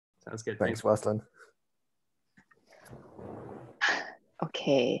Sounds good. Thanks, Thanks. Weston.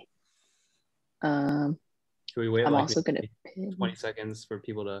 Okay. Um, Should we wait I'm like also gonna maybe pin. 20 seconds for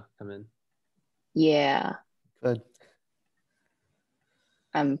people to come in? Yeah, Good.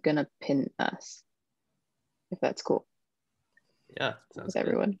 I'm gonna pin us, if that's cool Yeah, sounds with good.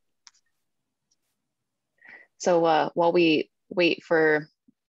 everyone. So while we wait for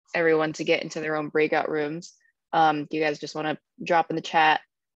everyone to get into their own breakout rooms, do you guys just want to drop in the chat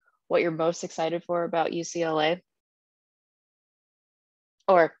what you're most excited for about UCLA?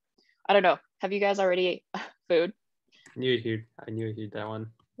 Or I don't know, have you guys already ate food? I knew you'd that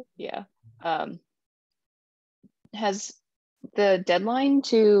one. Yeah. Has the deadline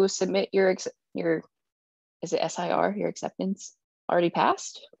to submit your is it SIR, your acceptance, already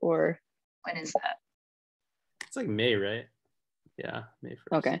passed, or when is that? It's like May, right? Yeah, May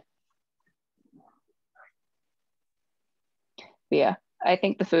 1st. Okay. But yeah, I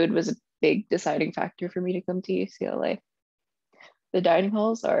think the food was a big deciding factor for me to come to UCLA. The dining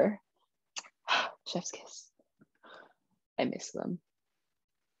halls are chef's kiss. I miss them.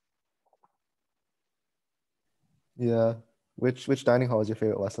 Yeah. Which dining hall is your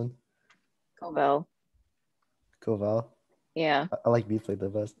favorite, Weston? Covell. Koval. Yeah. I like beef plate the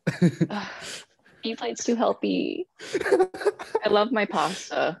best. Beef plate's too healthy. I love my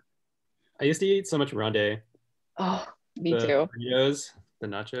pasta. I used to eat so much ronde. Oh, me The too. burritos, the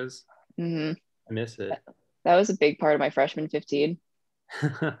nachos. Mm-hmm. I miss it. That was a big part of my freshman 15,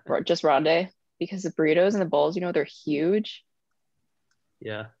 just ronde, because the burritos and the bowls, they're huge.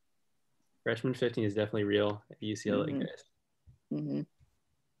 Yeah. Freshman 15 is definitely real at UCLA, Mhm. guys. Mm-hmm.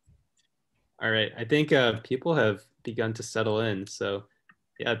 All right. I think people have begun to settle in. So,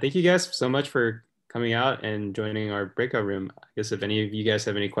 yeah, thank you guys so much for coming out and joining our breakout room. I guess if any of you guys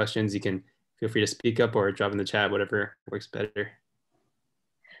have any questions, you can feel free to speak up or drop in the chat, whatever works better.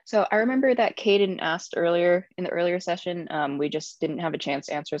 So I remember that Caden asked earlier in the earlier session, we just didn't have a chance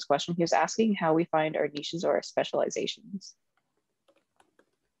to answer his question. He was asking how we find our niches or our specializations.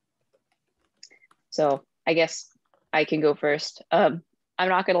 So I guess I can go first. I'm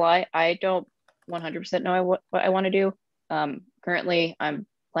not gonna lie, I don't 100% know what I want to do. Currently, I'm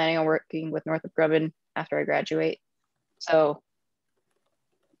planning on working with Northrop Grumman after I graduate. So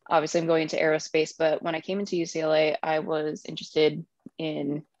obviously I'm going into aerospace, but when I came into UCLA, I was interested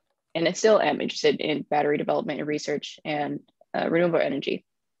in, and I still am interested in battery development and research and renewable energy.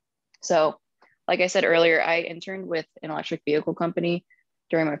 So like I said earlier, I interned with an electric vehicle company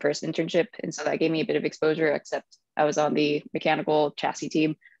during my first internship. And so that gave me a bit of exposure, except I was on the mechanical chassis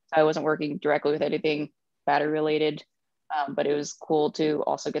team. So I wasn't working directly with anything battery related, but it was cool to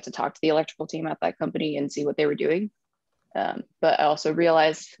also get to talk to the electrical team at that company and see what they were doing. But I also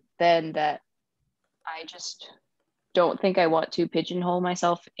realized then that I just don't think I want to pigeonhole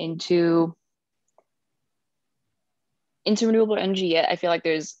myself into renewable energy yet. I feel like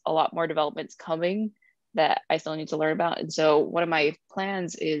there's a lot more developments coming that I still need to learn about. And so one of my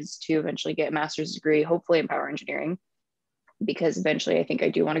plans is to eventually get a master's degree, hopefully in power engineering, because eventually I think I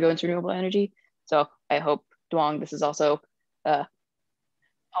do want to go into renewable energy. So I hope, Duong, this is also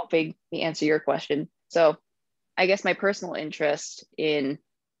helping me answer your question. So I guess my personal interest in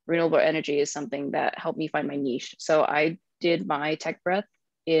renewable energy is something that helped me find my niche. So I did my tech breath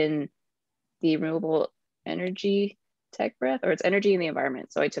in the renewable energy tech breath, or it's energy in the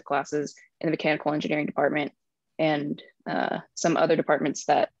environment. So I took classes in the mechanical engineering department and some other departments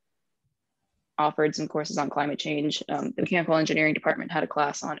that offered some courses on climate change. The mechanical engineering department had a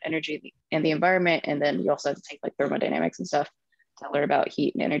class on energy and the environment, and then you also had to take like thermodynamics and stuff to learn about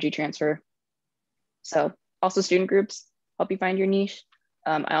heat and energy transfer. So also student groups help you find your niche.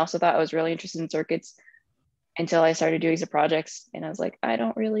 I also thought I was really interested in circuits until I started doing some projects, and I was like, I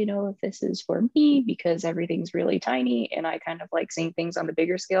don't really know if this is for me because everything's really tiny and I kind of like seeing things on the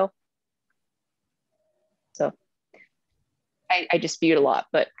bigger scale. So I dispute a lot,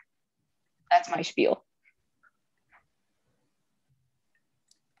 but that's my spiel.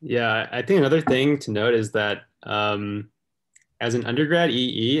 Yeah, I think another thing to note is that as an undergrad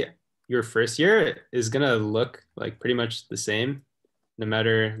EE, your first year is gonna look like pretty much the same, no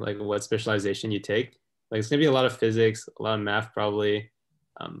matter like what specialization you take. Like it's gonna be a lot of physics, a lot of math, probably,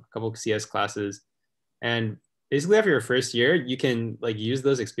 a couple of CS classes, and basically after your first year, you can like use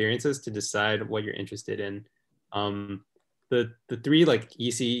those experiences to decide what you're interested in. The three like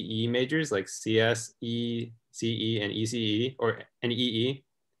ECE majors like CS, ECE, and ECE or and EE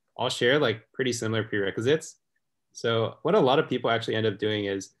all share like pretty similar prerequisites. So what a lot of people actually end up doing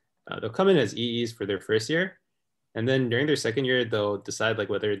is they'll come in as EEs for their first year, and then during their second year they'll decide like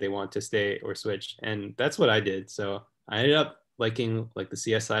whether they want to stay or switch. And that's what I did. So I ended up liking like the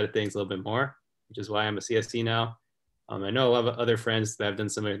CS side of things a little bit more, which is why I'm a CSE now. I know a lot of other friends that have done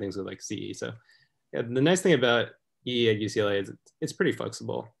similar things with like CE. So yeah, the nice thing about EE at UCLA is it's pretty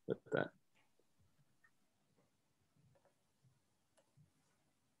flexible with that.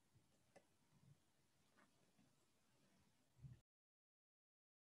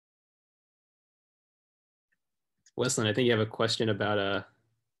 Wesley, I think you have a question about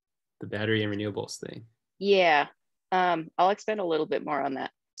the battery and renewables thing. Yeah, I'll expand a little bit more on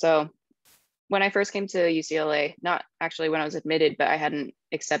that. So when I first came to UCLA, not actually when I was admitted, but I hadn't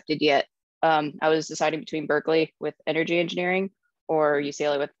accepted yet, I was deciding between Berkeley with energy engineering or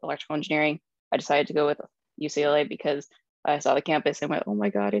UCLA with electrical engineering. I decided to go with UCLA because I saw the campus and went, oh my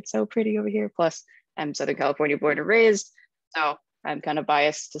God, it's so pretty over here. Plus, I'm Southern California born and raised, so I'm kind of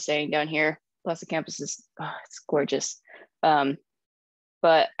biased to staying down here. Plus, the campus is, it's gorgeous.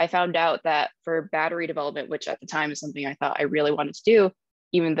 But I found out that for battery development, which at the time is something I thought I really wanted to do,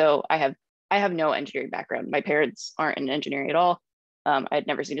 even though I have no engineering background. My parents aren't in engineering at all. I'd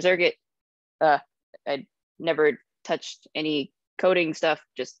never seen a circuit. I'd never touched any coding stuff,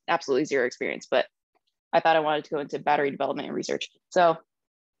 just absolutely zero experience. But I thought I wanted to go into battery development and research. So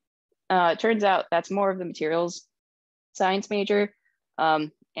it turns out that's more of the materials science major.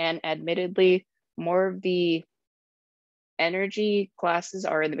 And admittedly, more of the energy classes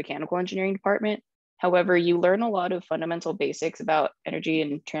are in the mechanical engineering department. However, you learn a lot of fundamental basics about energy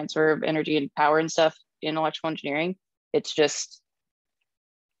and transfer of energy and power and stuff in electrical engineering. It's just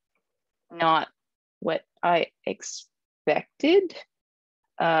not what I expected.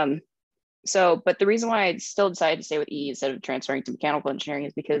 But the reason why I still decided to stay with EE instead of transferring to mechanical engineering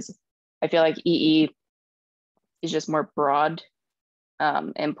is because I feel like EE is just more broad.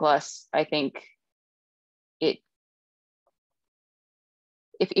 And plus, I think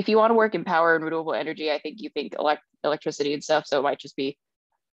if you want to work in power and renewable energy, I think you think electricity and stuff. So it might just be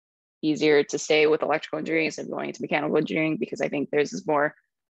easier to stay with electrical engineering instead of going into mechanical engineering, because I think theirs is more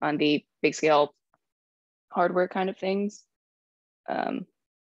on the big scale hardware kind of things. I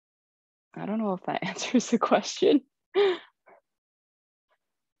don't know if that answers the question,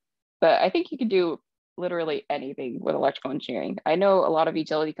 but I think you can do literally anything with electrical engineering. I know a lot of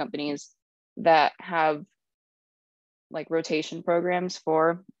utility companies that have like rotation programs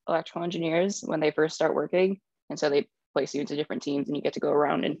for electrical engineers when they first start working. And so they place you into different teams and you get to go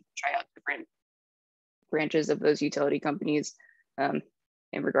around and try out different branches of those utility companies in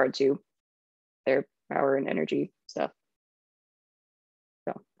regard to their power and energy stuff.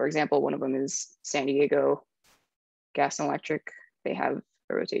 So for example, one of them is San Diego Gas and Electric. They have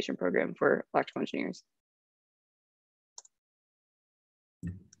a rotation program for electrical engineers.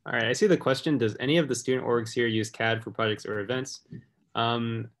 All right, I see the question. Does any of the student orgs here use CAD for projects or events?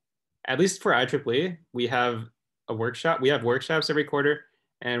 At least for IEEE, we have a workshop. We have workshops every quarter.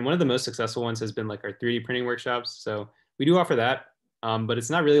 And one of the most successful ones has been like our 3D printing workshops. So we do offer that, but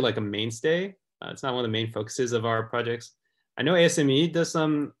it's not really like a mainstay. It's not one of the main focuses of our projects. I know ASME does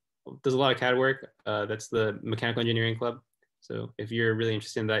a lot of CAD work. That's the Mechanical Engineering Club. So if you're really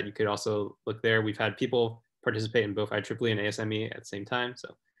interested in that, you could also look there. We've had people participate in both IEEE and ASME at the same time.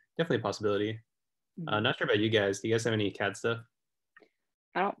 So definitely a possibility. Not sure about you guys. Do you guys have any CAD stuff?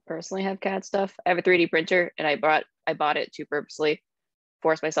 I don't personally have CAD stuff. I have a 3D printer and I bought it to purposely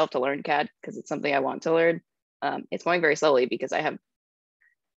force myself to learn CAD because it's something I want to learn. It's going very slowly because I'm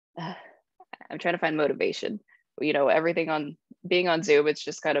trying to find motivation. You know, everything on being on Zoom, it's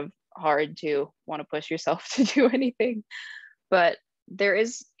just kind of hard to want to push yourself to do anything. But there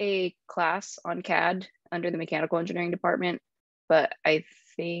is a class on CAD under the mechanical engineering department, but I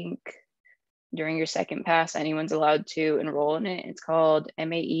think during your second pass, anyone's allowed to enroll in it. It's called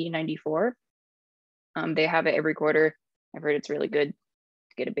MAE 94. They have it every quarter. I've heard it's really good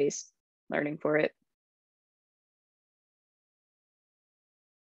to get a base learning for it.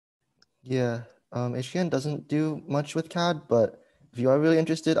 Yeah, HKN doesn't do much with CAD, but if you are really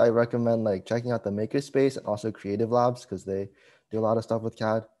interested, I recommend like checking out the Makerspace and also Creative Labs because they do a lot of stuff with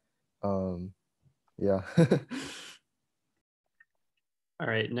CAD. Yeah. All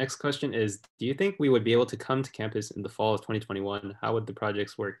right, next question is, do you think we would be able to come to campus in the fall of 2021? How would the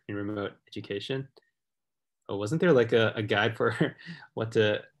projects work in remote education? Oh, wasn't there like a guide for what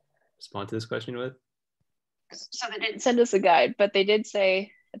to respond to this question with? So they didn't send us a guide, but they did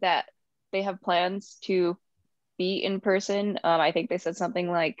say that they have plans to be in person. I think they said something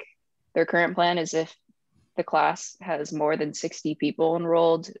like their current plan is if the class has more than 60 people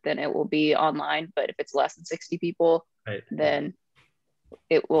enrolled, then it will be online. But if it's less than 60 people, right, then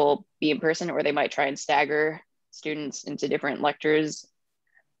it will be in person, or they might try and stagger students into different lectures.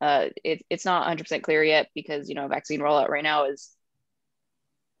 It's not 100% clear yet because, you know, vaccine rollout right now is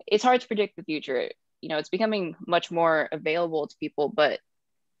it's hard to predict the future. You know, it's becoming much more available to people, but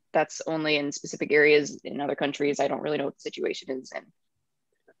that's only in specific areas. In other countries, I don't really know what the situation is. And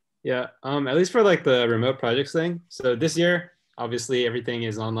Yeah, at least for like the remote projects thing. So this year, obviously everything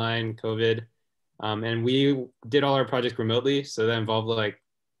is online, COVID, and we did all our projects remotely. So that involved like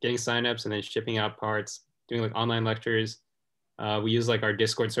getting signups and then shipping out parts, doing like online lectures. We use like our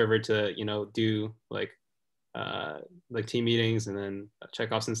Discord server to, do like team meetings and then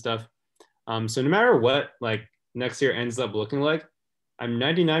checkoffs and stuff. So no matter what like next year ends up looking like, I'm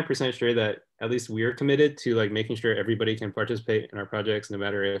 99% sure that at least we're committed to like making sure everybody can participate in our projects, no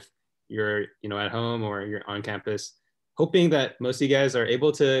matter if you're, at home or you're on campus. Hoping that most of you guys are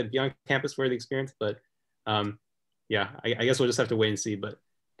able to be on campus for the experience, but yeah, I guess we'll just have to wait and see. But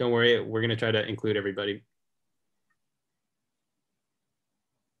don't worry, we're gonna try to include everybody.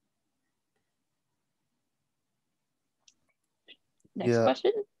 next Yeah.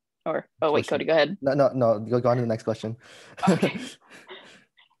 question, or oh wait, Question. Cody, go ahead. No. Go on to the next question. Okay.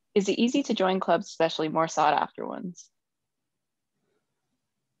 Is it easy to join clubs, especially more sought after ones?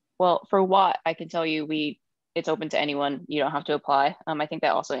 Well, for what I can tell you, it's open to anyone. You don't have to apply. I think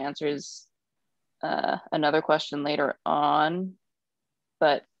that also answers another question later on.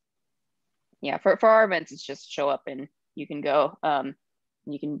 But yeah, for our events, it's just show up and you can go.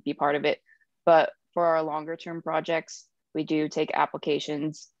 You can be part of it. But for our longer term projects, we do take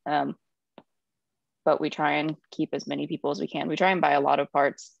applications. But we try and keep as many people as we can. We try and buy a lot of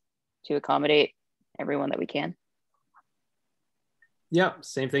parts to accommodate everyone that we can. Yeah,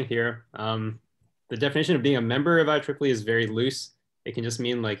 same thing here. The definition of being a member of IEEE is very loose. It can just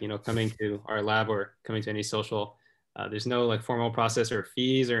mean like, coming to our lab or coming to any social. There's no like formal process or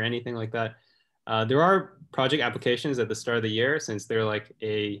fees or anything like that. There are project applications at the start of the year since they're like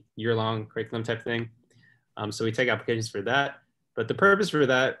a year-long curriculum type thing. So we take applications for that. But the purpose for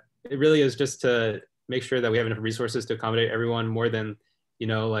that, it really is just to make sure that we have enough resources to accommodate everyone more than,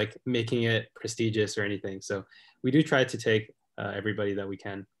 like making it prestigious or anything. So we do try to take everybody that we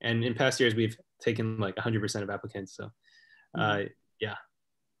can. And in past years, we've taken like 100% of applicants. So yeah.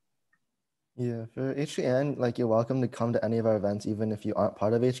 Yeah, for HKN, like you're welcome to come to any of our events, even if you aren't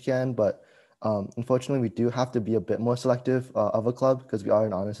part of HKN. But unfortunately, we do have to be a bit more selective of a club because we are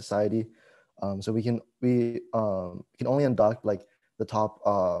an honor society. So we can only induct like the top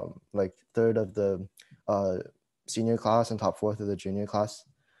like third of the senior class and top fourth of the junior class,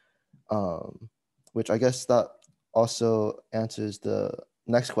 which I guess that also answers the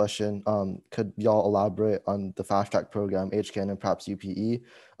next question. Could y'all elaborate on the fast track program, HKN and perhaps UPE?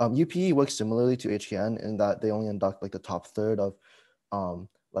 UPE works similarly to HKN in that they only induct like the top third of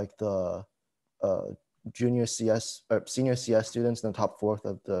like the junior CS or senior CS students and the top fourth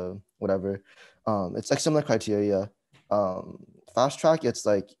of the whatever. It's like similar criteria. Fast track, it's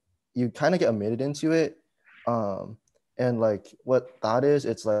like you kind of get admitted into it. And like what that is,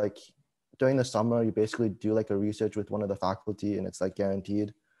 it's like during the summer, you basically do like a research with one of the faculty and it's like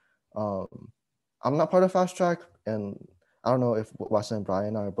guaranteed. I'm not part of fast track and I don't know if Weston and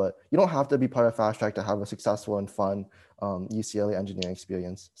Brian are, but you don't have to be part of fast track to have a successful and fun UCLA engineering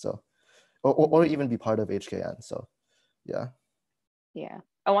experience. So, or even be part of HKN. So, yeah. Yeah.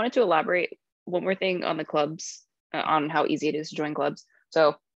 I wanted to elaborate one more thing on the clubs, on how easy it is to join clubs.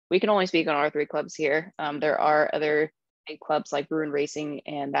 So we can only speak on our 3 clubs here. There are other big clubs like Bruin Racing,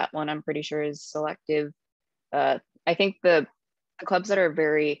 and that one I'm pretty sure is selective. I think the clubs that are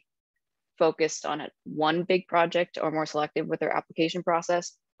very focused on one big project are more selective with their application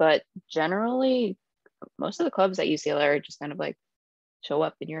process. But generally, most of the clubs at UCLA are just kind of like show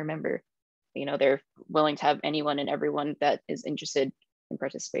up and you're a member. They're willing to have anyone and everyone that is interested in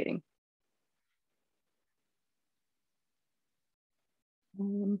participating.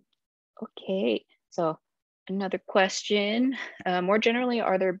 Okay, so another question. More generally,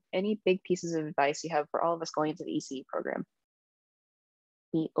 are there any big pieces of advice you have for all of us going into the ECE program?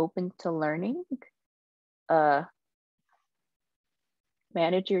 Be open to learning.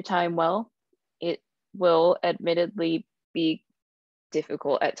 Manage your time well. It will admittedly be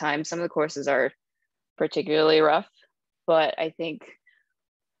difficult at times. Some of the courses are particularly rough, but I think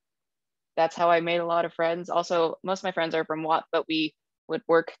that's how I made a lot of friends. Also, most of my friends are from Watt, but we would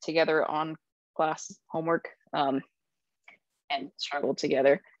work together on class homework and struggle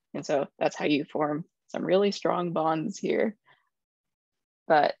together. And so that's how you form some really strong bonds here.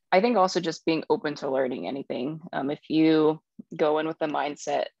 But I think also just being open to learning anything. If you go in with the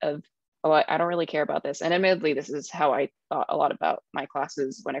mindset of, oh, I don't really care about this. And admittedly, this is how I thought a lot about my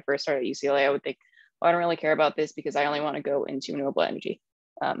classes when I first started at UCLA. I would think, oh, I don't really care about this because I only want to go into renewable energy.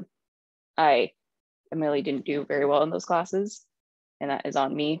 I admittedly didn't do very well in those classes. and that is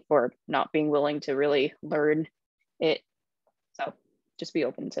on me for not being willing to really learn it. So just be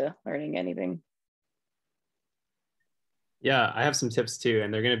open to learning anything. Yeah, I have some tips too,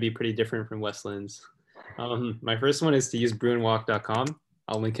 and they're going to be pretty different from Westland's. My first one is to use bruinwalk.com.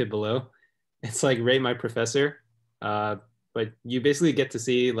 I'll link it below. It's like Rate My Professor, but you basically get to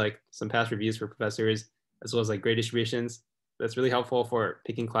see like some past reviews for professors as well as like grade distributions. That's really helpful for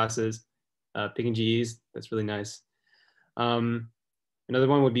picking classes, picking GEs. That's really nice. Another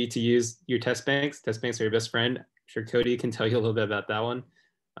one would be to use your test banks. Test banks are your best friend. I'm sure Cody can tell you a little bit about that one.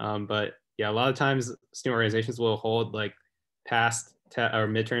 But yeah, a lot of times student organizations will hold like past or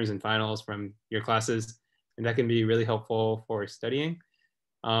midterms and finals from your classes, and that can be really helpful for studying.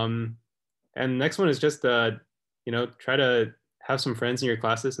 And the next one is just try to have some friends in your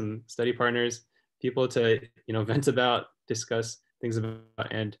classes and study partners, people to vent about, discuss things about,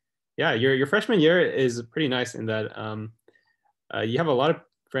 and yeah, your freshman year is pretty nice in that you have a lot of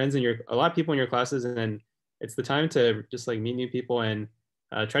friends in a lot of people in your classes, and it's the time to just like meet new people and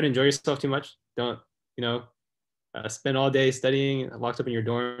try to enjoy yourself too much. Don't spend all day studying locked up in your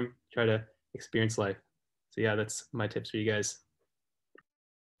dorm. Try to experience life. So yeah, that's my tips for you guys.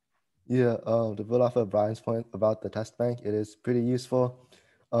 Yeah, to build off of Brian's point about the test bank, it is pretty useful.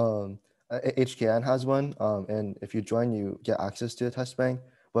 HKN has one, and if you join, you get access to a test bank.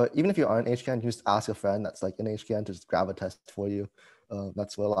 But even if you aren't HKN, you just ask a friend that's like in HKN to just grab a test for you.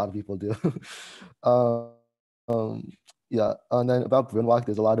 That's what a lot of people do. Yeah, and then about Bruinwalk,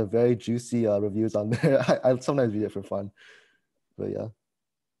 there's a lot of very juicy reviews on there. I sometimes read it for fun, but yeah.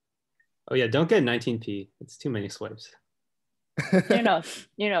 Oh yeah, don't get 19p. It's too many swipes.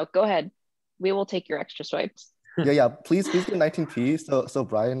 Go ahead. We will take your extra swipes. Yeah. Please get 19p so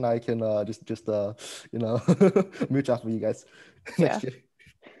Brian and I can just mooch off of you guys next year.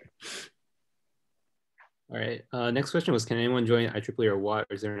 All right. Next question was, can anyone join IEEE or WAT,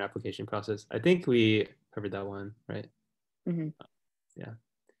 or is there an application process? I think we covered that one, right? Mm-hmm. Yeah.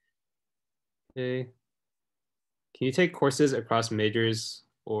 Okay. Can you take courses across majors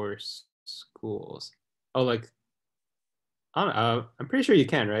or schools? Oh, like I don't know. I'm pretty sure you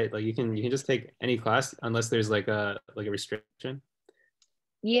can, right? Like you can just take any class unless there's like a restriction.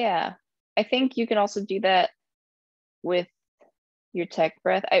 Yeah, I think you can also do that with your tech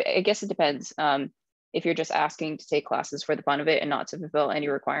breath. I guess it depends. If you're just asking to take classes for the fun of it and not to fulfill any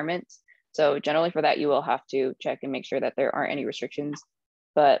requirements. So generally for that, you will have to check and make sure that there aren't any restrictions.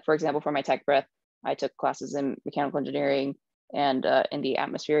 But for example, for my tech breath, I took classes in mechanical engineering and in the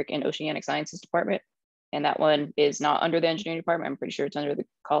atmospheric and oceanic sciences department. And that one is not under the engineering department. I'm pretty sure it's under the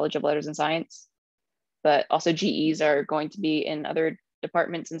College of Letters and Science. But also GEs are going to be in other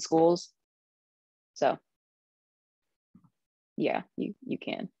departments and schools. So yeah, you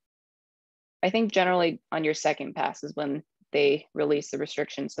can. I think generally on your second pass is when they release the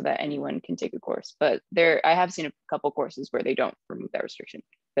restrictions so that anyone can take a course. But I have seen a couple courses where they don't remove that restriction.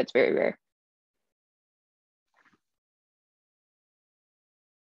 That's very rare.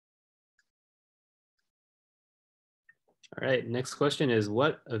 All right, next question is,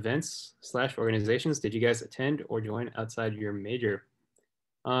 what events/organizations did you guys attend or join outside your major?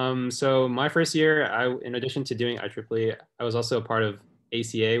 So my first year, in addition to doing IEEE, I was also a part of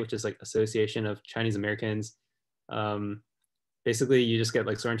ACA, which is like Association of Chinese Americans. Basically, you just get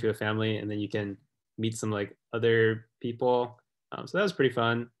like sworn to a family, and then you can meet some like other people. So that was pretty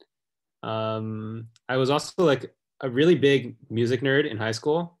fun. I was also like a really big music nerd in high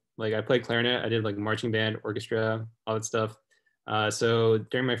school. Like I played clarinet, I did like marching band, orchestra, all that stuff. So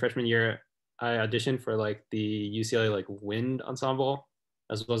during my freshman year, I auditioned for like the UCLA like wind ensemble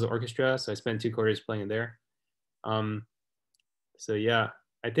as well as the orchestra. So I spent 2 quarters playing in there. So yeah,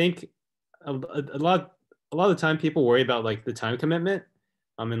 I think a lot of the time people worry about like the time commitment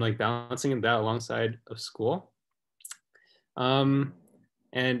and like balancing that alongside of school. And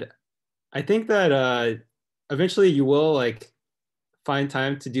I think that eventually you will like find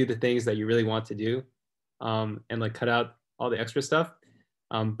time to do the things that you really want to do, and like cut out all the extra stuff.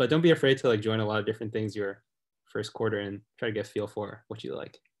 But don't be afraid to like join a lot of different things your first quarter and try to get a feel for what you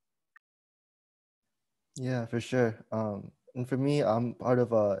like. Yeah, for sure. And for me, I'm part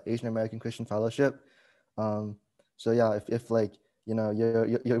of a Asian American Christian Fellowship. So yeah, if like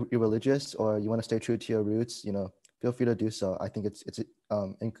you're religious or you want to stay true to your roots, feel free to do so. I think it's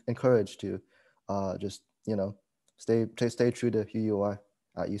encouraged to just stay true to who you are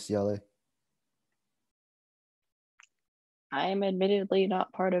at UCLA. I'm admittedly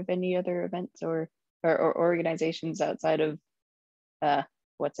not part of any other events or organizations outside of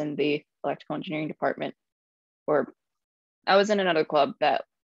what's in the electrical engineering department. Or I was in another club that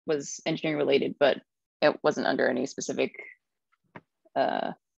was engineering related, but it wasn't under any specific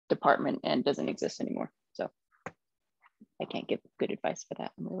department and doesn't exist anymore. So I can't give good advice for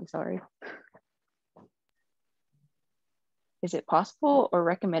that. I'm really sorry. Is it possible or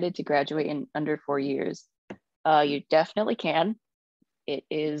recommended to graduate in under 4 years? You definitely can. It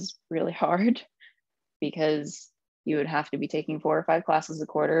is really hard because you would have to be taking 4 or 5 classes a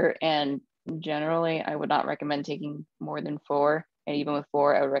quarter. And generally, I would not recommend taking more than 4. And even with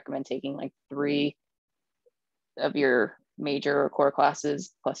 4, I would recommend taking like 3 of your major or core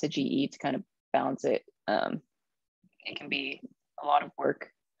classes plus a GE to kind of balance it. It can be a lot of work.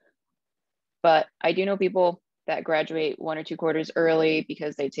 But I do know people that graduate 1 or 2 quarters early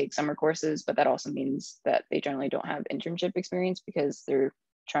because they take summer courses, but that also means that they generally don't have internship experience because they're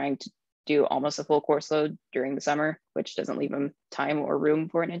trying to do almost a full course load during the summer, which doesn't leave them time or room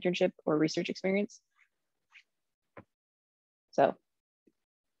for an internship or research experience. So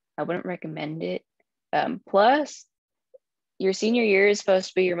I wouldn't recommend it. Plus, your senior year is supposed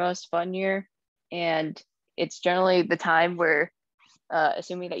to be your most fun year, and it's generally the time where,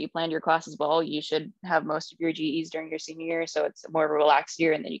 assuming that you planned your classes well, you should have most of your GEs during your senior year. So it's more of a relaxed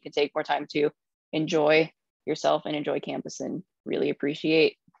year, and then you can take more time to enjoy yourself and enjoy campus and really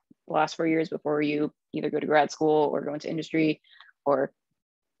appreciate the last 4 years before you either go to grad school or go into industry or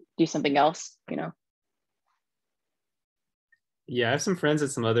do something else, you know? Yeah, I have some friends at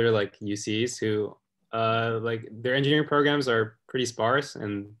some other like UCs who like their engineering programs are pretty sparse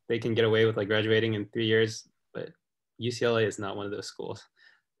and they can get away with like graduating in 3 years, but UCLA is not one of those schools.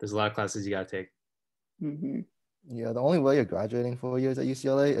 There's a lot of classes you got to take. Mm-hmm. Yeah, the only way you're graduating 4 years at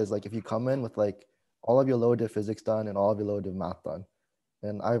UCLA is like if you come in with like all of your lower div physics done and all of your lower div math done.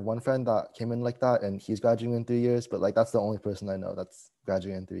 And I have one friend that came in like that and he's graduating in 3 years, but like that's the only person I know that's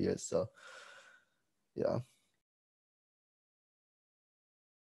graduating in 3 years. So yeah.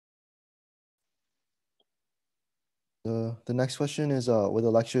 The next question is, were the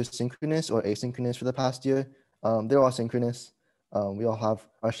lectures synchronous or asynchronous for the past year? They're all synchronous. We all have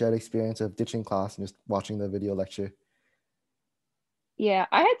our shared experience of ditching class and just watching the video lecture. Yeah,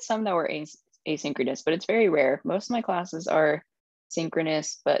 I had some that were asynchronous, but it's very rare. Most of my classes are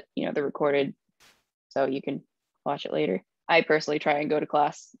synchronous, but you know, they're recorded, so you can watch it later. I personally try and go to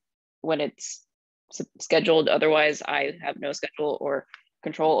class when it's scheduled. Otherwise, I have no schedule or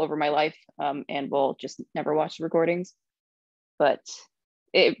control over my life, and will just never watch the recordings. But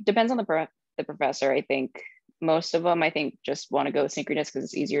it depends on the professor. I think most of them, I think, just want to go synchronous because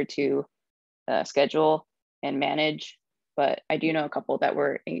it's easier to schedule and manage. But I do know a couple that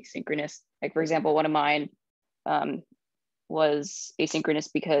were asynchronous. Like for example, one of mine was asynchronous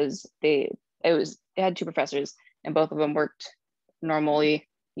because they had 2 professors and both of them worked normally,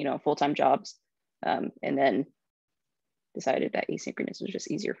 you know, full-time jobs, and then decided that asynchronous was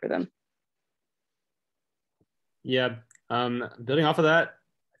just easier for them. Yeah, building off of that,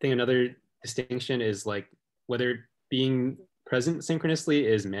 I think another distinction is like whether being present synchronously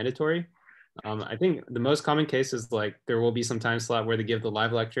is mandatory. I think the most common case is like there will be some time slot where they give the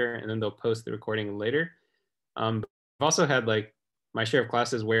live lecture and then they'll post the recording later. I've also had like my share of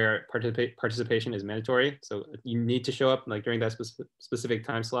classes where participation is mandatory. So you need to show up like during that specific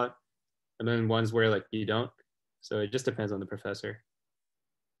time slot, and then ones where like you don't. So it just depends on the professor.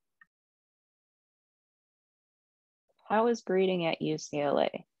 How is grading at UCLA?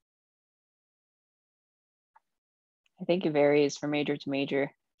 I think it varies from major to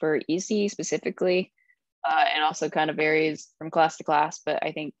major. For EC specifically, it also kind of varies from class to class, but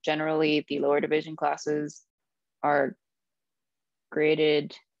I think generally the lower division classes are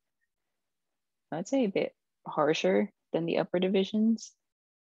graded, I'd say, a bit harsher than the upper divisions.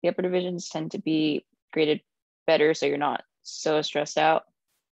 The upper divisions tend to be graded better, so you're not so stressed out.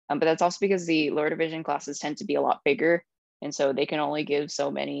 But that's also because the lower division classes tend to be a lot bigger, and so they can only give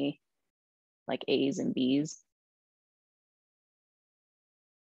so many like A's and B's.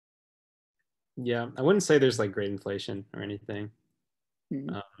 Yeah, I wouldn't say there's like grade inflation or anything.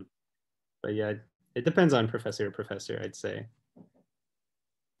 Mm-hmm. But yeah, it depends on professor to professor, I'd say.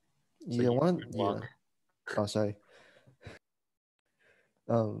 Yeah, yeah. Oh, sorry.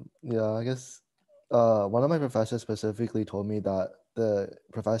 Yeah, I guess one of my professors specifically told me that the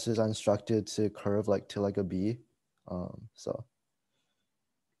professors are instructed to curve like to like a B. So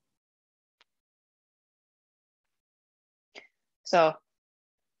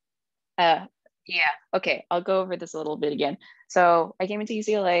Yeah, okay, I'll go over this a little bit again. So I came into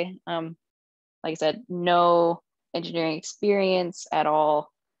UCLA, like I said, no engineering experience at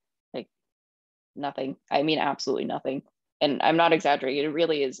all, like nothing. I mean, absolutely nothing. And I'm not exaggerating, it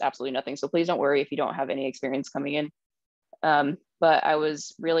really is absolutely nothing. So please don't worry if you don't have any experience coming in. But I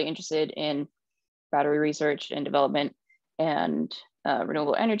was really interested in battery research and development. And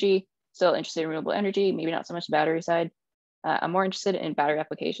renewable energy, still interested in renewable energy, maybe not so much the battery side. I'm more interested in battery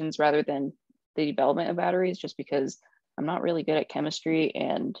applications rather than the development of batteries, just because I'm not really good at chemistry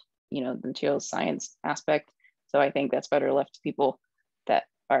and, you know, the materials science aspect. So I think that's better left to people that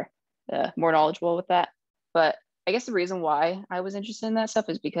are more knowledgeable with that. But I guess the reason why I was interested in that stuff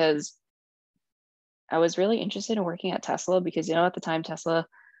is because I was really interested in working at Tesla, because, you know, at the time Tesla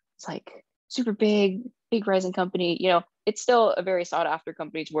was like super big rising company. You know, it's still a very sought after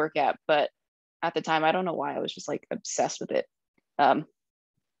company to work at, but at the time, I don't know why, I was just like obsessed with it.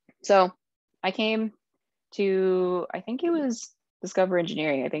 So I came to, I think it was Discover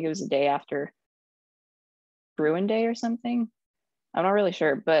Engineering. I think it was the day after Bruin Day or something. I'm not really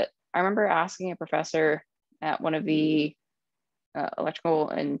sure, but I remember asking a professor at one of the electrical,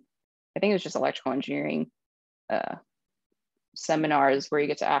 and I think it was just electrical engineering seminars where you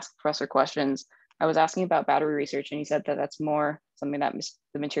get to ask professor questions. I was asking about battery research, and he said that that's more something that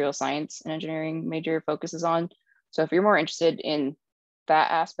the material science and engineering major focuses on. So if you're more interested in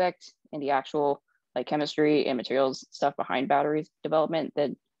that aspect and the actual like chemistry and materials stuff behind batteries development,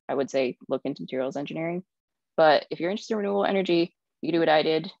 then I would say look into materials engineering. But if you're interested in renewable energy, you can do what I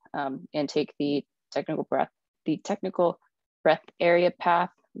did and take the technical breadth area path,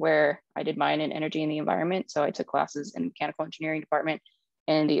 where I did mine in energy and the environment. So I took classes in the mechanical engineering department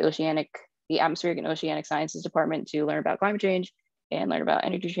and the atmospheric and oceanic sciences department to learn about climate change and learn about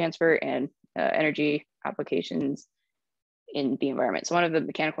energy transfer and energy applications in the environment. So one of the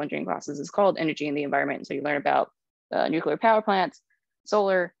mechanical engineering classes is called energy and the environment. So you learn about nuclear power plants,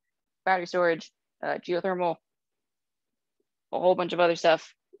 solar, battery storage, geothermal, a whole bunch of other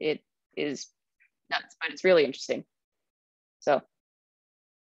stuff. It is nuts, but it's really interesting. So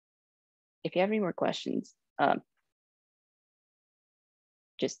if you have any more questions,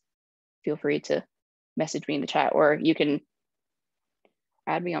 just feel free to message me in the chat, or you can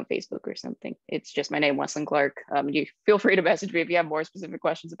add me on Facebook or something. It's just my name, Wesley Clark. You feel free to message me if you have more specific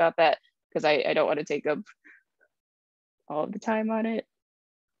questions about that, because I don't want to take up all of the time on it.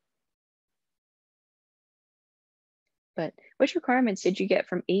 But which requirements did you get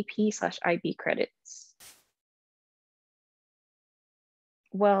from AP/IB credits?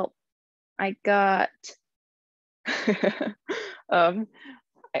 Well, I got,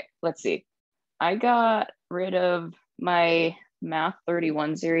 let's see. I got rid of my Math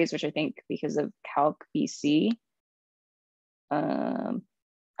 31 series, which I think because of Calc BC. I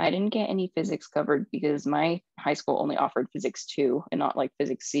didn't get any physics covered because my high school only offered physics 2 and not like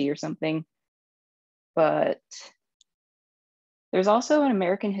physics C or something. But there's also an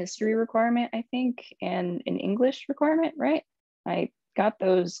American history requirement, I think, and an English requirement, right? I got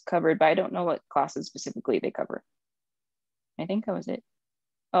those covered, but I don't know what classes specifically they cover. I think that was it.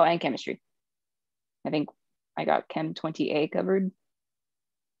 Oh, and chemistry. I think I got Chem 20A covered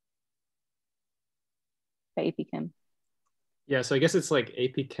by AP Chem. Yeah, so I guess it's like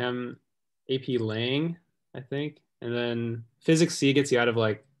AP Chem, AP Lang, I think. And then Physics C gets you out of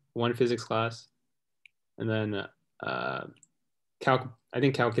like one physics class. And then Calc, I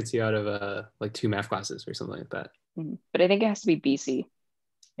think Calc gets you out of like 2 math classes or something like that. But I think it has to be BC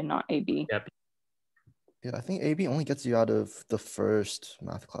and not AB. Yep. Yeah, I think AB only gets you out of the first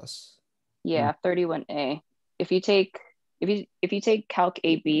math class. Yeah, 31A. If you take Calc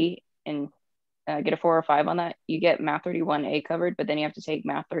AB and get a 4 or 5 on that, you get Math 31A covered, but then you have to take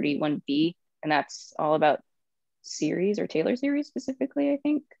Math 31B, and that's all about series or Taylor series specifically, I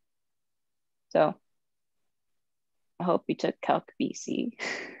think. So I hope you took Calc BC.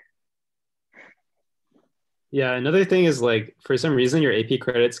 Yeah, another thing is like for some reason your AP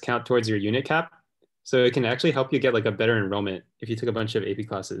credits count towards your unit cap. So it can actually help you get like a better enrollment if you took a bunch of AP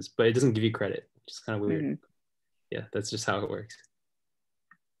classes, but it doesn't give you credit, which is kind of weird. Yeah, that's just how it works.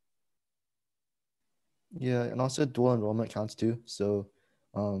 Yeah, and also dual enrollment counts too. So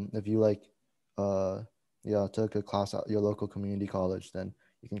if you like took a class at your local community college, then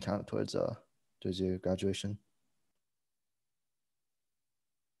you can count towards your graduation.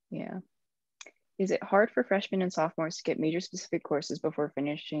 Yeah. Is it hard for freshmen and sophomores to get major specific courses before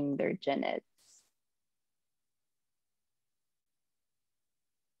finishing their gen eds?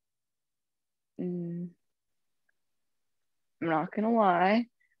 I'm not gonna lie,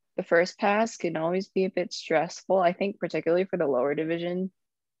 the first pass can always be a bit stressful. I think particularly for the lower division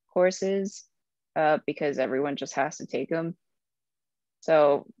courses, because everyone just has to take them.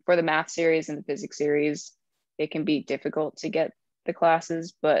 So for the math series and the physics series, it can be difficult to get the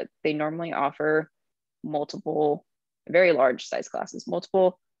classes, but they normally offer multiple, very large size classes,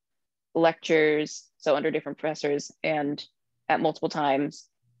 multiple lectures, so under different professors and at multiple times.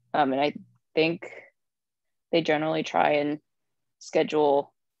 And I think they generally try and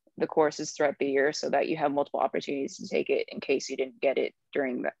schedule the courses throughout the year so that you have multiple opportunities to take it in case you didn't get it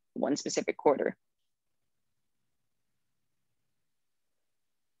during that one specific quarter.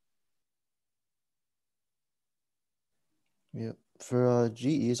 Yeah. For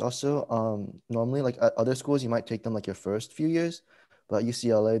GEs also, normally like at other schools, you might take them like your first few years, but at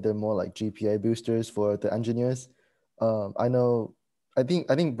UCLA, they're more like GPA boosters for the engineers. I know, I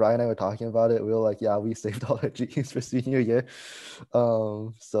think Brian and I were talking about it. We were like, yeah, we saved all our GEs for senior year.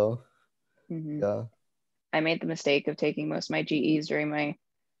 So yeah. I made the mistake of taking most of my GEs during my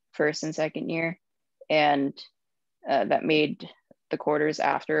first and second year, and that made the quarters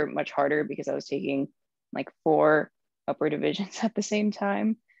after much harder because I was taking like 4 upper divisions at the same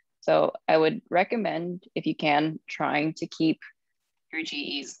time. So I would recommend, if you can, trying to keep your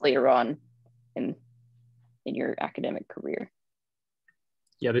GEs later on in your academic career.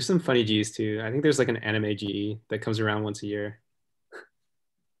 Yeah, there's some funny Gs too. I think there's like an anime GE that comes around once a year.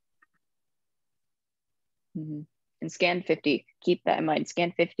 And Scan 50, keep that in mind.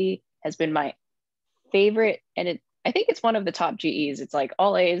 Scan 50 has been my favorite, and I think it's one of the top GEs. It's like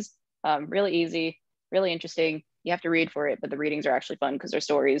all A's, really easy, really interesting. You have to read for it, but the readings are actually fun because they're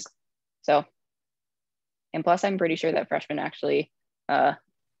stories. So, and plus I'm pretty sure that freshmen actually, I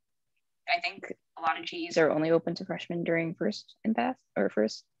think a lot of GEs are only open to freshmen during first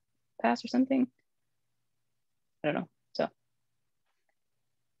pass or something. I don't know. So,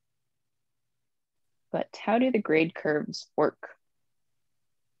 but how do the grade curves work?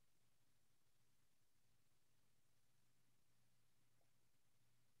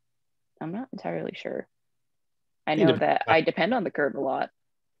 I'm not entirely sure. I know that I depend on the curve a lot.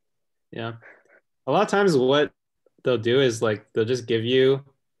 Yeah. A lot of times what they'll do is like they'll just give you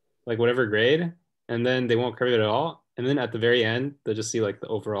like whatever grade and then they won't curve it at all. And then at the very end, they'll just see like the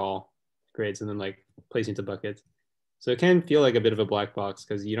overall grades and then like place into buckets. So it can feel like a bit of a black box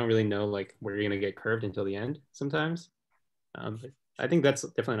because you don't really know like where you're going to get curved until the end sometimes. But I think that's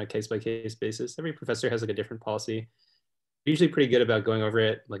definitely on a case by case basis. Every professor has like a different policy. Usually pretty good about going over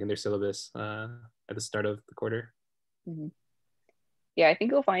it like in their syllabus at the start of the quarter. Yeah, I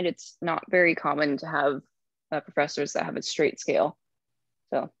think you'll find it's not very common to have professors that have a straight scale.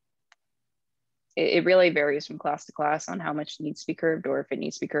 So it really varies from class to class on how much needs to be curved or if it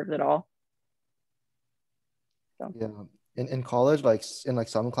needs to be curved at all. So. Yeah. In college, like in like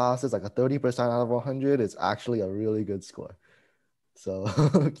some classes, like a 30% out of 100 is actually a really good score. So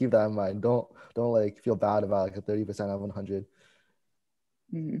keep that in mind. Don't like feel bad about like a 30% out of 100.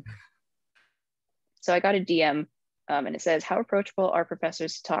 So I got a DM and it says, how approachable are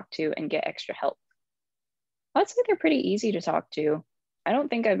professors to talk to and get extra help? I'd say they're pretty easy to talk to. I don't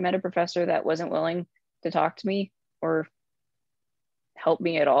think I've met a professor that wasn't willing to talk to me or help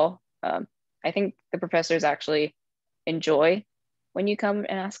me at all. I think the professors actually enjoy when you come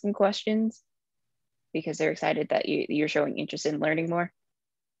and ask them questions because they're excited that you're showing interest in learning more.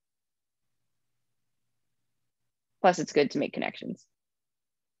 Plus, it's good to make connections.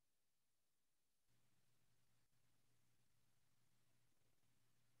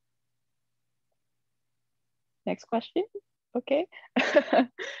 Next question. Okay.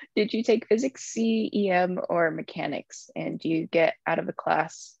 Did you take physics, C, EM, or mechanics? And do you get out of the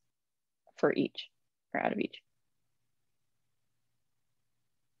class for each or out of each?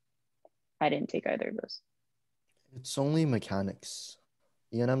 I didn't take either of those. It's only mechanics.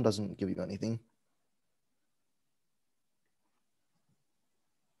 E&M doesn't give you anything.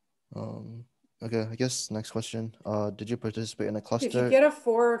 Okay, I guess next question. Did you participate in a cluster? If you get a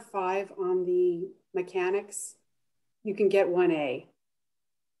 4 or 5 on the mechanics, you can get 1A.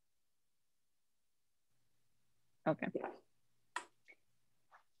 Okay. Yeah.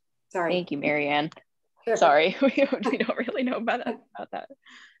 Sorry. Thank you, Marianne. Sorry, we don't really know about that.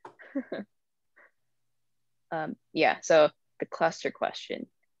 Yeah, so the cluster question.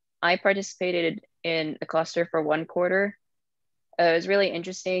 I participated in a cluster for 1 quarter. It was really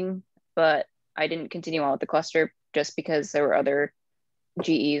interesting, but I didn't continue on with the cluster just because there were other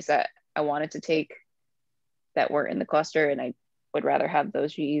GEs that I wanted to take that weren't in the cluster, and I would rather have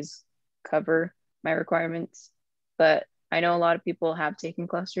those GEs cover my requirements. But I know a lot of people have taken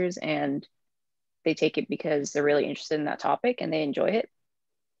clusters and they take it because they're really interested in that topic and they enjoy it.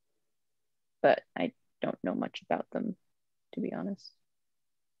 But I don't know much about them, to be honest.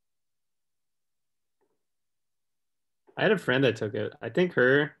 I had a friend that took it. I think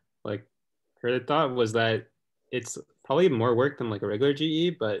her thought was that it's probably more work than like a regular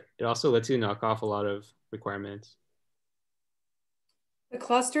GE, but it also lets you knock off a lot of requirements. The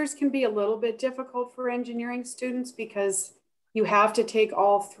clusters can be a little bit difficult for engineering students because you have to take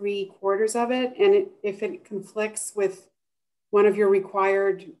all 3 quarters of it. And if it conflicts with one of your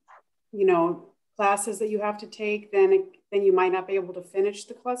required, classes that you have to take, then you might not be able to finish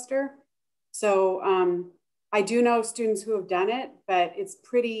the cluster. So I do know students who have done it, but it's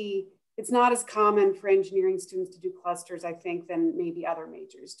not as common for engineering students to do clusters, I think, than maybe other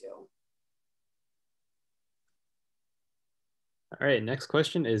majors do. All right, next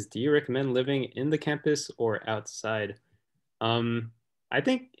question is, do you recommend living in the campus or outside? I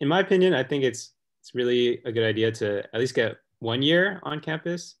think, in my opinion, I think it's really a good idea to at least get 1 year on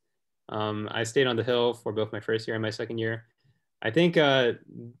campus. I stayed on the Hill for both my first year and my second year. I think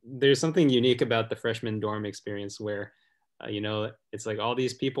there's something unique about the freshman dorm experience where, it's like all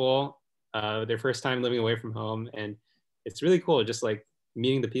these people, their first time living away from home. And it's really cool just like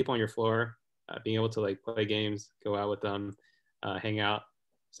meeting the people on your floor, being able to like play games, go out with them, hang out.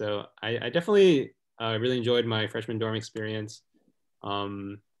 So I definitely really enjoyed my freshman dorm experience.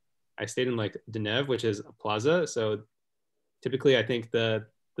 I stayed in like Deneuve, which is a plaza. So typically I think the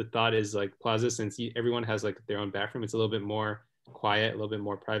thought is like plaza, since everyone has like their own bathroom, it's a little bit more quiet, a little bit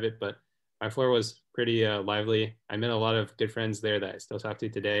more private, but my floor was pretty lively. I met a lot of good friends there that I still talk to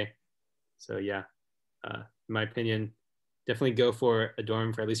today. So yeah, in my opinion, definitely go for a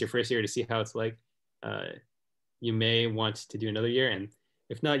dorm for at least your first year to see how it's like. You may want to do another year, and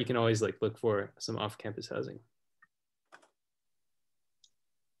if not, you can always like look for some off-campus housing.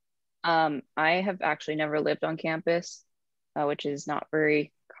 I have actually never lived on campus, which is not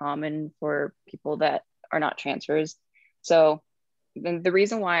very common for people that are not transfers. So the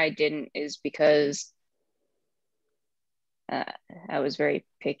reason why I didn't is because I was very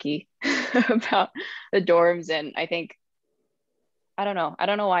picky about the dorms. And I don't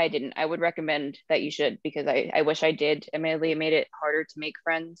know why I didn't. I would recommend that you should, because I wish I did. Admittedly, it made it harder to make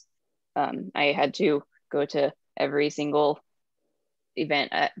friends. I had to go to every single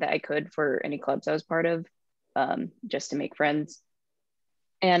event that I could for any clubs I was part of, just to make friends.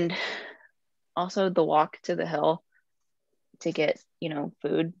 And also the walk to the Hill to get,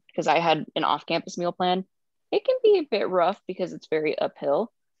 food, because I had an off-campus meal plan. It can be a bit rough because it's very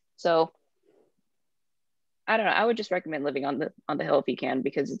uphill. So I don't know. I would just recommend living on the Hill if you can,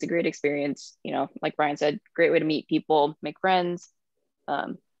 because it's a great experience. Like Brian said, great way to meet people, make friends.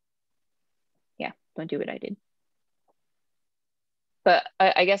 Yeah, don't do what I did. But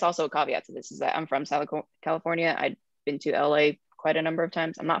I guess also a caveat to this is that I'm from Southern California. I'd been to LA quite a number of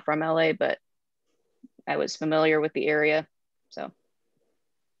times. I'm not from LA, but I was familiar with the area. So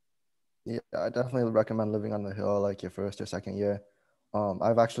Yeah, I definitely recommend living on the Hill like your first or second year.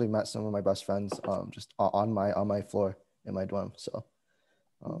 I've actually met some of my best friends just on my floor in my dorm. So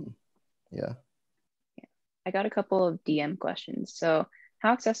yeah. I got a couple of DM questions. So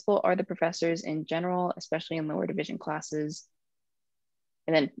how accessible are the professors in general, especially in lower division classes?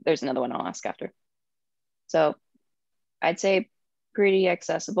 And then there's another one I'll ask after. So I'd say pretty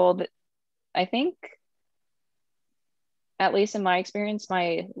accessible. I think, at least in my experience,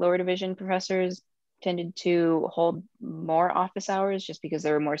 my lower division professors tended to hold more office hours just because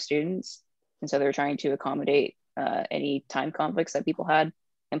there were more students. And so they were trying to accommodate any time conflicts that people had.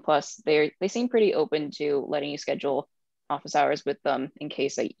 And plus, they seem pretty open to letting you schedule office hours with them in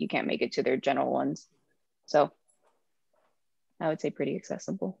case that you can't make it to their general ones. So I would say pretty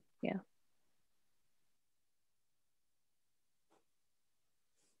accessible. Yeah.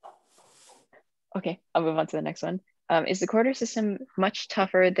 Okay, I'll move on to the next one. Is the quarter system much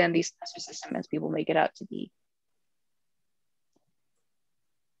tougher than the semester system as people make it out to be?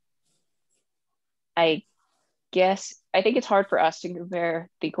 I think it's hard for us to compare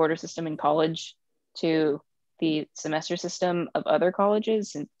the quarter system in college to the semester system of other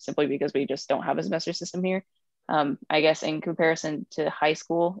colleges, and simply because we just don't have a semester system here. I guess in comparison to high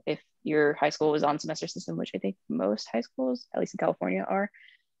school, if your high school was on semester system, which I think most high schools, at least in California, are,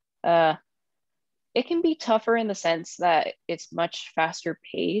 it can be tougher in the sense that it's much faster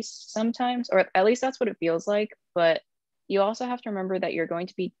paced sometimes, or at least that's what it feels like. But you also have to remember that you're going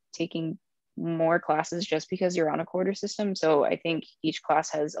to be taking more classes just because you're on a quarter system. So I think each class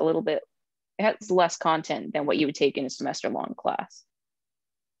has it has less content than what you would take in a semester long class.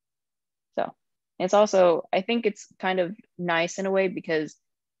 So it's also, I think it's kind of nice in a way because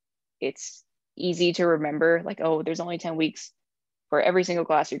it's easy to remember, like, oh, there's only 10 weeks for every single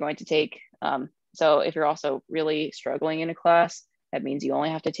class you're going to take. So if you're also really struggling in a class, that means you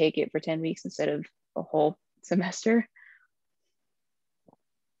only have to take it for 10 weeks instead of a whole semester.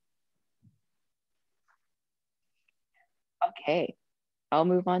 Okay, I'll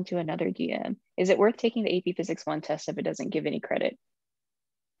move on to another DM. Is it worth taking the AP Physics 1 test if it doesn't give any credit?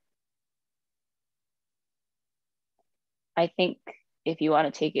 I think if you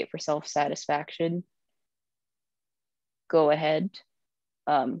want to take it for self-satisfaction, go ahead.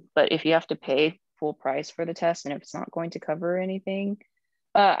 But if you have to pay full price for the test and if it's not going to cover anything,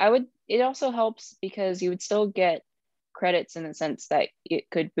 it also helps because you would still get credits in the sense that it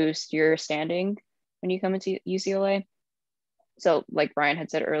could boost your standing when you come into UCLA. So like Brian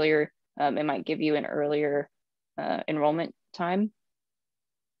had said earlier, it might give you an earlier enrollment time.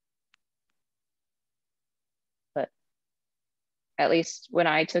 But at least when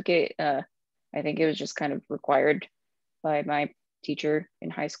I took it, I think it was just kind of required by my teacher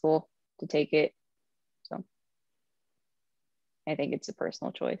in high school to take it. So I think it's a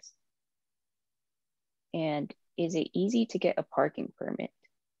personal choice. And is it easy to get a parking permit?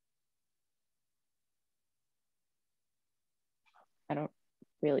 I don't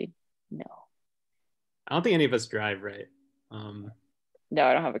really know. I don't think any of us drive, right? No,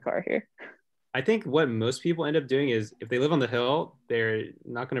 I don't have a car here. I think what most people end up doing is if they live on the hill, they're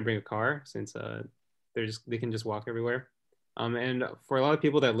not going to bring a car since they can just walk everywhere. And for a lot of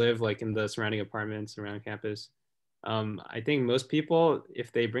people that live like in the surrounding apartments around campus, I think most people,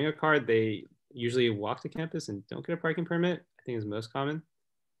 if they bring a car, they usually walk to campus and don't get a parking permit. I think is most common.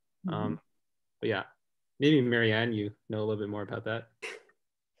 But yeah, maybe Marianne, you know a little bit more about that.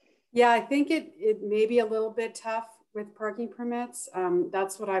 Yeah, I think it may be a little bit tough with parking permits.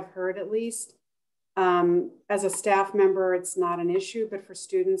 That's what I've heard at least. As a staff member, it's not an issue, but for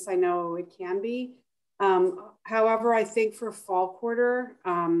students, I know it can be. However, I think for fall quarter,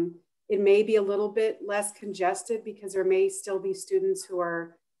 it may be a little bit less congested because there may still be students who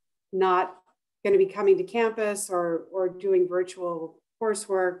are not going to be coming to campus or doing virtual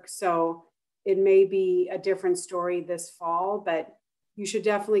coursework. So it may be a different story this fall, but you should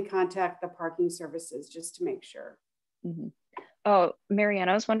definitely contact the parking services just to make sure. Mm-hmm. Oh, Marianne,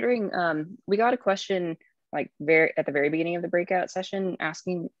 I was wondering, we got a question like at the very beginning of the breakout session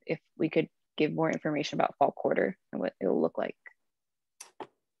asking if we could give more information about fall quarter and what it'll look like.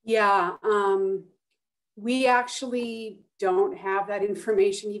 Yeah, we actually don't have that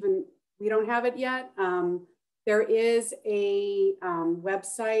information. Even we don't have it yet. There is a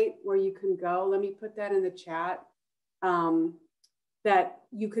website where you can go. Let me put that in the chat. That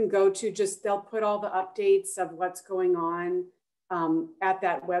you can go to. Just they'll put all the updates of what's going on at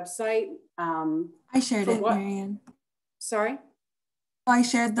that website. I shared it, Marianne. Sorry? Oh, I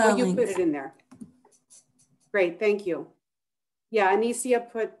shared the link. You put it in there. Great, thank you. Yeah,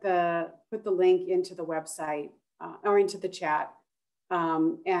 Anicia put the link into the website or into the chat.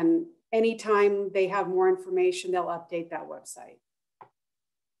 And anytime they have more information, they'll update that website.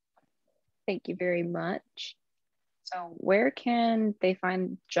 Thank you very much. So where can they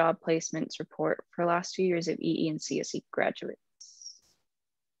find job placements report for last 2 years of EE and CSE graduates?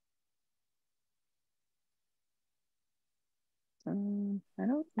 I don't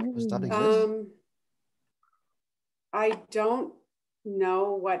really know. I don't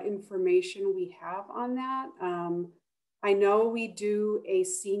know what information we have on that. I know we do a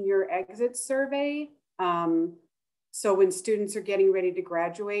senior exit survey. So when students are getting ready to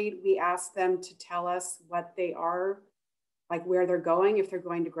graduate, we ask them to tell us what they are, like where they're going, if they're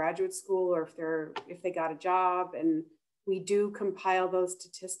going to graduate school or if they got a job, and we do compile those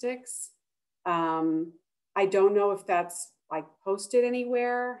statistics. I don't know if that's like posted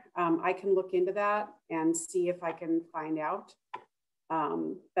anywhere. I can look into that and see if I can find out.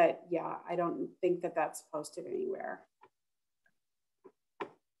 But yeah, I don't think that that's posted anywhere.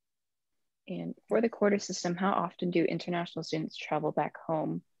 And for the quarter system, how often do international students travel back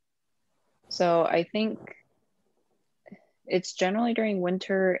home? So I think it's generally during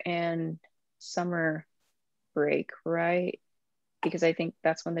winter and summer break, right? Because I think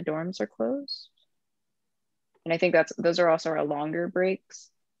that's when the dorms are closed. And I think those are also our longer breaks.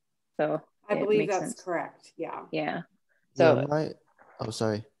 So I believe that's sense. Correct. Yeah. Yeah. So yeah,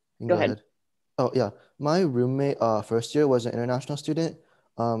 sorry. Go ahead. Oh yeah. My roommate first year was an international student.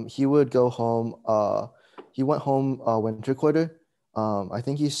 He would go home. He went home winter quarter. I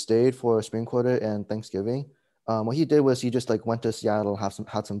think he stayed for spring quarter and Thanksgiving. What he did was he just like went to Seattle,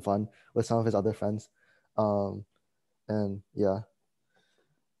 had some fun with some of his other friends. And yeah.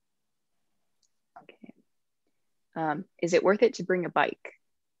 Okay. Is it worth it to bring a bike?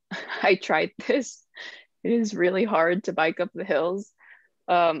 I tried this. It is really hard to bike up the hills.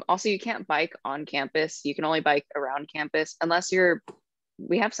 Also, you can't bike on campus. You can only bike around campus unless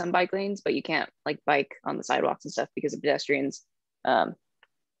we have some bike lanes, but you can't like bike on the sidewalks and stuff because of pedestrians.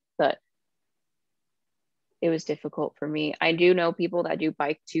 But it was difficult for me. I do know people that do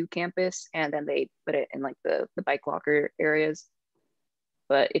bike to campus and then they put it in like the bike locker areas.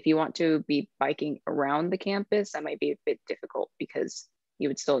 But if you want to be biking around the campus, that might be a bit difficult because you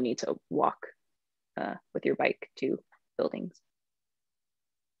would still need to walk with your bike to buildings.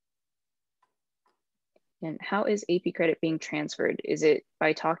 And how is AP credit being transferred? Is it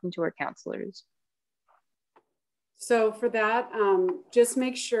by talking to our counselors? So for that, just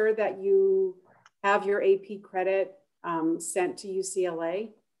make sure that you have your AP credit sent to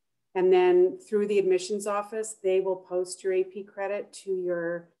UCLA. And then through the admissions office, they will post your AP credit to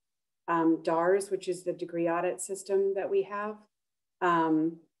your DARS, which is the degree audit system that we have.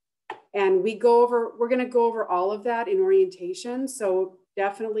 And we're going to go over all of that in orientation. So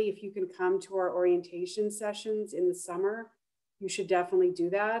definitely, if you can come to our orientation sessions in the summer, you should definitely do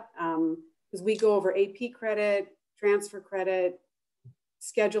that. Because we go over AP credit, transfer credit,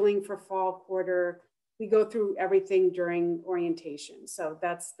 scheduling for fall quarter. We go through everything during orientation. So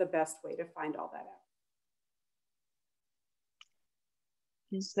that's the best way to find all that out.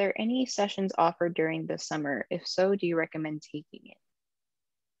 Is there any sessions offered during the summer? If so, do you recommend taking it?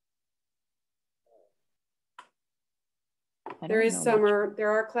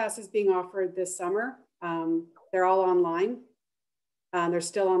 There are classes being offered this summer. They're all online. They're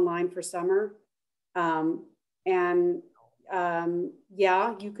still online for summer.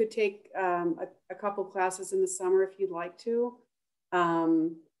 Yeah, you could take a couple classes in the summer if you'd like to.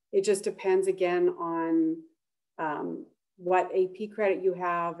 It just depends again on what AP credit you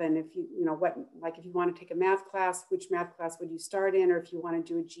have, and if if you want to take a math class, which math class would you start in, or if you want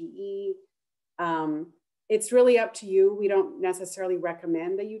to do a GE. It's really up to you. We don't necessarily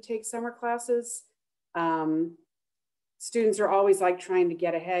recommend that you take summer classes. Students are always like trying to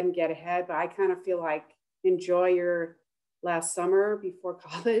get ahead, but I kind of feel like enjoy your last summer before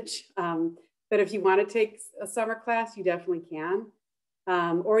college. But if you want to take a summer class, you definitely can.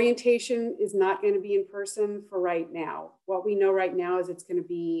 Orientation is not going to be in person for right now. What we know right now is it's going to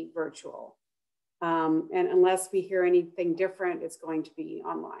be virtual. And unless we hear anything different, it's going to be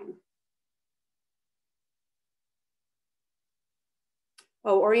online.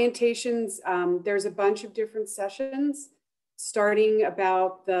 Oh, orientations, there's a bunch of different sessions starting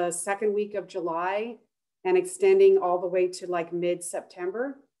about the second week of July and extending all the way to like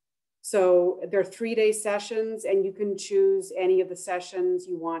mid-September. So they're 3-day sessions and you can choose any of the sessions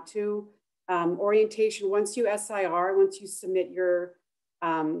you want to. Orientation, once you SIR, once you submit your,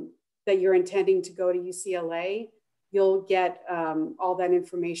 that you're intending to go to UCLA, you'll get all that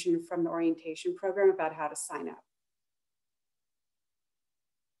information from the orientation program about how to sign up.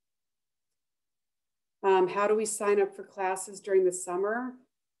 How do we sign up for classes during the summer?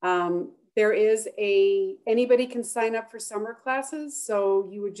 There is anybody can sign up for summer classes. So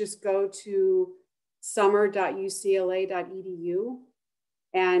you would just go to summer.ucla.edu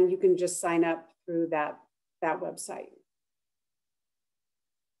and you can just sign up through that website.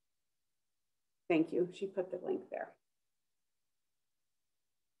 Thank you. She put the link there.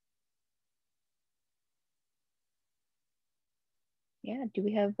 Yeah, do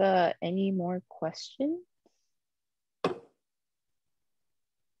we have any more questions?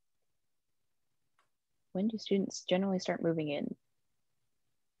 When do students generally start moving in?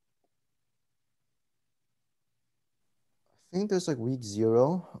 I think there's like week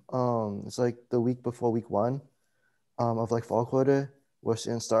 0. It's like the week before week 1 of like fall quarter where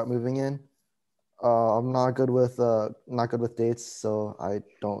students start moving in. I'm not good with dates, so I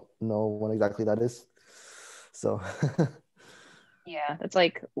don't know when exactly that is. So yeah, it's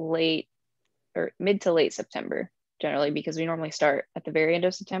like late or mid to late September generally, because we normally start at the very end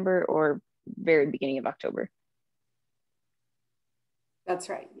of September or very beginning of October. That's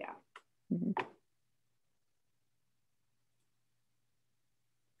right, yeah. Mm-hmm.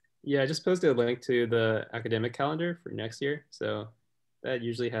 Yeah, I just posted a link to the academic calendar for next year. So that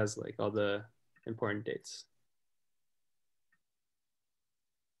usually has like all the important dates.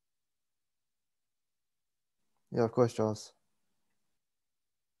 Yeah, of course, Charles.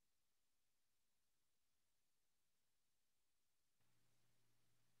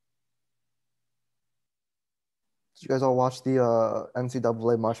 Did you guys all watch the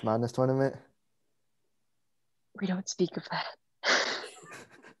NCAA March Madness tournament? We don't speak of that.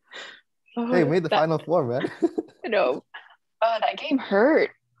 Hey, made the Final Four, man. I know. Oh, that game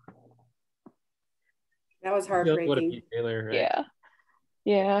hurt. That was heartbreaking. Taylor, right? Yeah.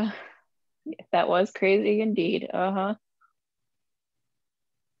 Yeah. That was crazy indeed. Uh-huh.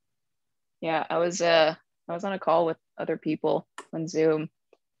 Yeah, I was on a call with other people on Zoom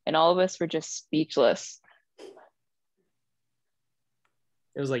and all of us were just speechless.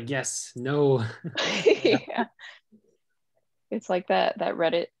 It was like, yes, no. Yeah. It's like that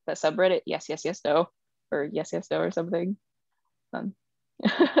Reddit, that subreddit, yes, yes, yes, no, or yes, yes, no, or something.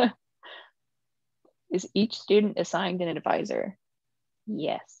 Is each student assigned an advisor?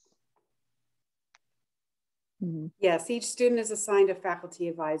 Yes. Mm-hmm. Yes, each student is assigned a faculty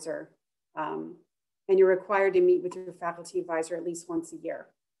advisor, and you're required to meet with your faculty advisor at least once a year.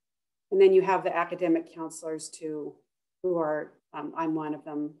 And then you have the academic counselors too, who are, I'm one of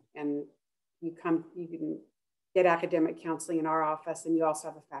them, and you can get academic counseling in our office, and you also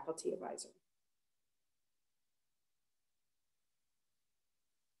have a faculty advisor.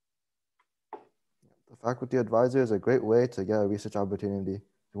 The faculty advisor is a great way to get a research opportunity.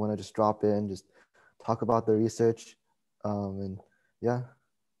 If you want to just drop in, just talk about the research, and yeah.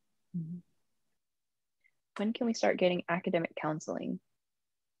 When can we start getting academic counseling?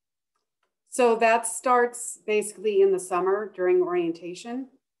 So that starts basically in the summer during orientation.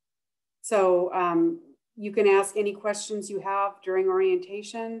 So you can ask any questions you have during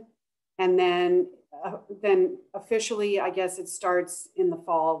orientation, and then officially, I guess it starts in the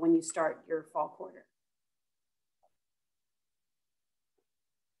fall when you start your fall quarter.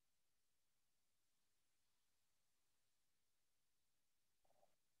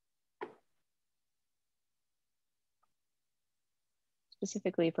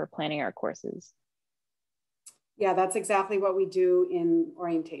 Specifically for planning our courses. Yeah, that's exactly what we do in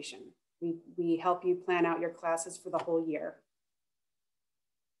orientation. We help you plan out your classes for the whole year.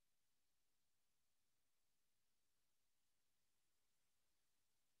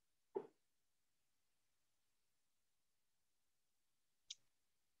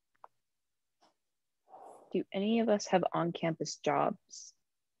 Do any of us have on-campus jobs?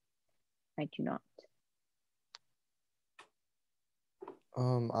 I do not.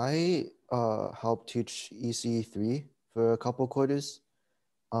 I helped teach ECE3 for a couple quarters.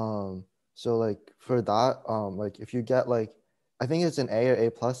 So like for that, like if you get like, I think it's an A or A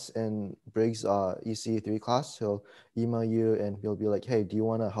plus in Briggs ECE3 class, he'll email you and he'll be like, hey, do you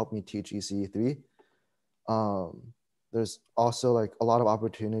want to help me teach ECE3? There's also like a lot of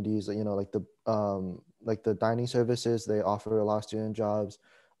opportunities, you know, like the dining services, they offer a lot of student jobs.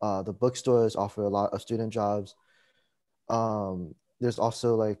 The bookstores offer a lot of student jobs. There's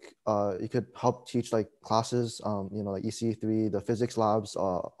also like you could help teach like classes, you know, like ECE3, the physics labs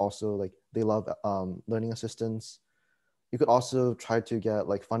also like they love learning assistants. You could also try to get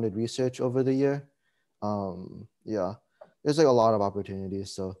like funded research over the year. Yeah, there's like a lot of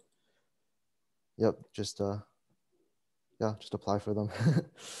opportunities. So yep, just yeah, just apply for them.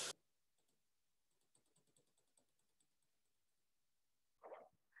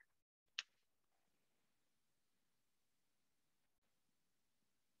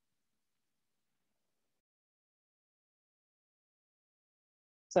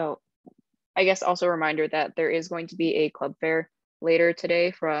 So I guess also a reminder that there is going to be a club fair later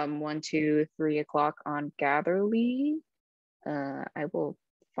today from 1 to 3 o'clock on Gatherly. I will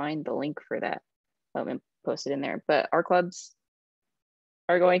find the link for that and post it in there. But our clubs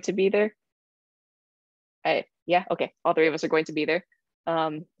are going to be there. Yeah, okay. All three of us are going to be there.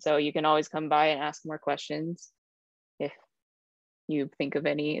 So you can always come by and ask more questions if you think of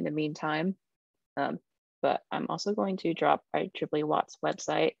any in the meantime. But I'm also going to drop IEEE Watt's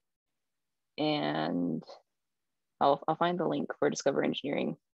website, and I'll find the link for Discover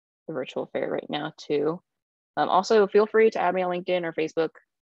Engineering, the virtual fair right now too. Also, feel free to add me on LinkedIn or Facebook.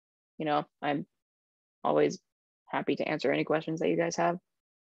 You know, I'm always happy to answer any questions that you guys have.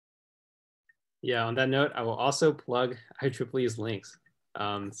 Yeah, on that note, I will also plug IEEE's links.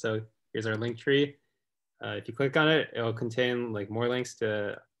 So here's our link tree. If you click on it, it'll contain like more links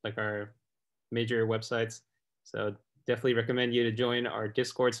to like our major websites. So definitely recommend you to join our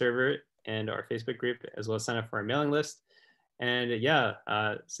Discord server and our Facebook group, as well as sign up for our mailing list. And yeah,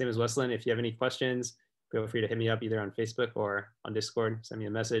 same as Wesleyan, if you have any questions, feel free to hit me up either on Facebook or on Discord, send me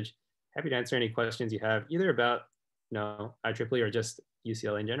a message. Happy to answer any questions you have, either about, you know, IEEE or just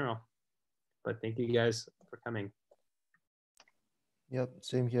UCLA in general. But thank you guys for coming. Yep,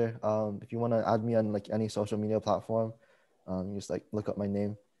 same here. If you want to add me on like any social media platform, you just like look up my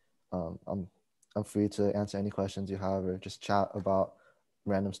name. I'm free to answer any questions you have or just chat about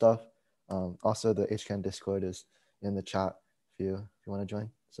random stuff. Also, the HCAN Discord is in the chat if you want to join.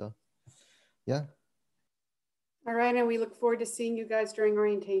 So, yeah. All right, and we look forward to seeing you guys during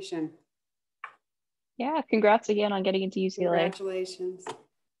orientation. Yeah, congrats again on getting into UCLA. Congratulations.